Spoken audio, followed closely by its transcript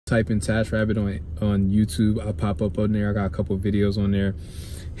type in TaskRabbit on YouTube, I'll pop up on there. I got a couple videos on there.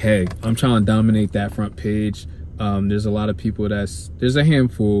 Hey, I'm trying to dominate that front page. There's a lot of people there's a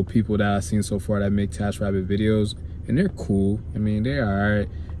handful of people that I've seen so far that make TaskRabbit videos, and they're cool. I mean, they're all right.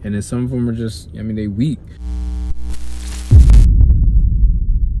 And then some of them are just, I mean, they weak.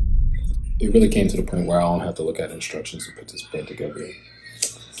 It really came to the point where I don't have to look at instructions to put this bed together.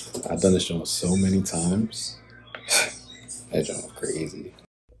 I've done this joint so many times. That joint was crazy.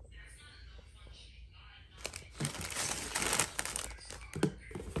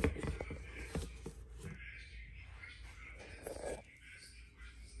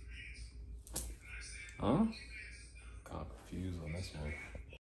 Huh? Kind of confused on this one.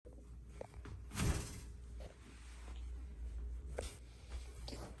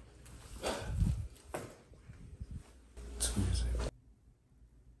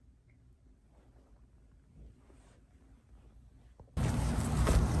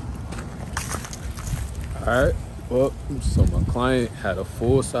 All right, well, so my client had a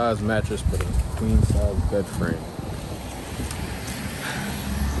full-size mattress but a queen-size bed frame.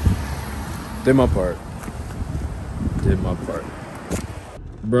 Did my part.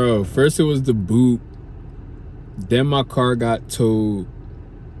 Bro, first it was the boot, then my car got towed,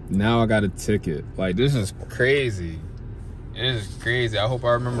 now I got a ticket. Like, this is crazy. This is crazy. I hope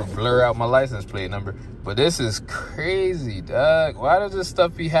I remember to blur out my license plate number, but this is crazy, dog. Why does this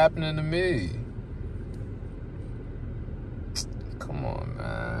stuff be happening to me? Come on,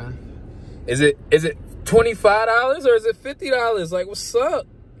 man. Is it $25 or is it $50? Like, what's up?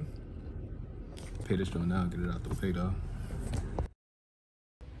 Pay this joint now, get it out the way though.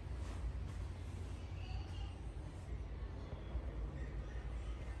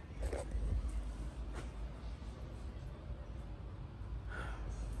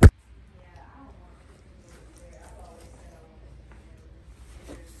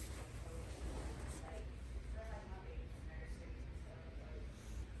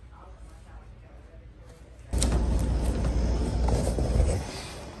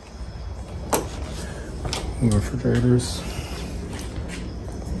 Refrigerators.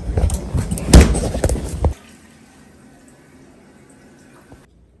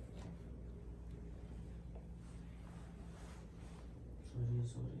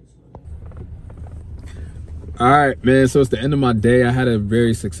 All right, man, so it's the end of my day. I had a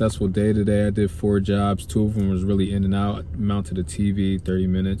very successful day today. I did 4 jobs. 2 of them was really in and out. Mounted a TV, 30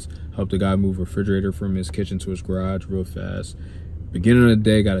 minutes. Helped a guy move a refrigerator from his kitchen to his garage real fast. Beginning of the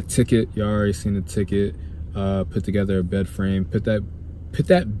day, got a ticket. Y'all already seen the ticket. Put together a bed frame. Put that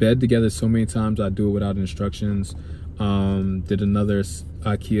bed together so many times I do it without instructions. Did another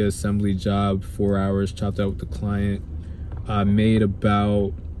IKEA assembly job, 4 hours, chopped out with the client. I made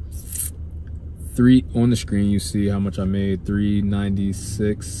about on the screen you see how much I made,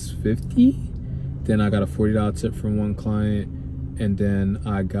 $396.50. Then I got a $40 tip from one client, and then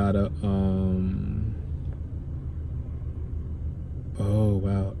I got a oh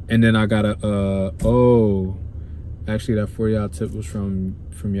wow, and then I got a actually that $40 tip was from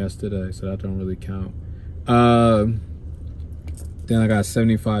yesterday, so that don't really count. Then I got a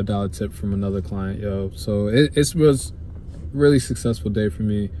 $75 tip from another client, yo. So it was really successful day for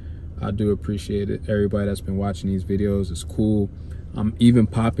me. I do appreciate it. Everybody that's been watching these videos is cool. I'm even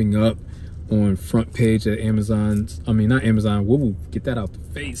popping up on front page at Amazon's, I mean, not Amazon, we'll get that out the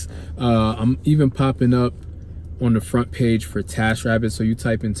face. I'm even popping up on the front page for TaskRabbit. So you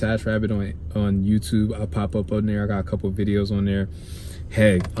type in TaskRabbit on YouTube, I'll pop up on there. I got a couple videos on there.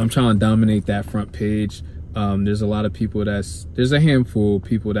 Hey, I'm trying to dominate that front page. There's a lot of people there's a handful of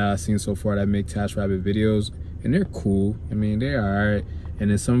people that I've seen so far that make TaskRabbit videos, and they're cool. I mean, they're all right. And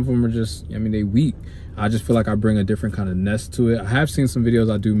then some of them are just, I mean, they weak. I just feel like I bring a different kind of nest to it. I have seen some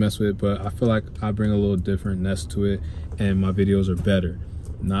videos I do mess with, but I feel like I bring a little different nest to it, and my videos are better.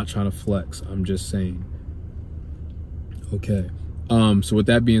 I'm not trying to flex, I'm just saying. Okay, so with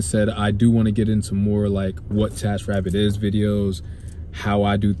that being said, I do want to get into more like what TaskRabbit is videos, how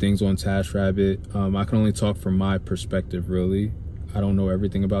I do things on TaskRabbit. I can only talk from my perspective, really. I don't know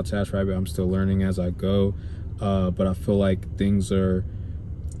everything about TaskRabbit. I'm still learning as I go, but I feel like things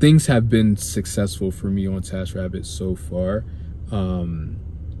have been successful for me on TaskRabbit so far.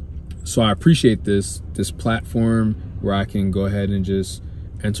 So I appreciate this platform where I can go ahead and just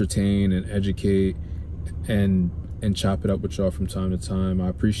entertain and educate and chop it up with y'all from time to time. I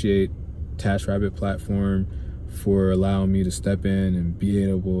appreciate TaskRabbit platform for allowing me to step in and be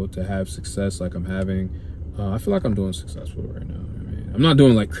able to have success like I'm having. I feel like I'm doing successful right now. I mean, I'm not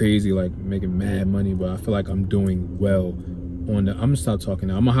doing like crazy, like making mad money, but I feel like I'm doing well. I'm gonna stop talking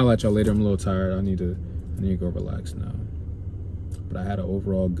now. I'm gonna highlight y'all later. I'm a little tired. I need to go relax now. but I had an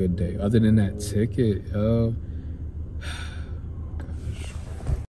overall good day. Other than that ticket,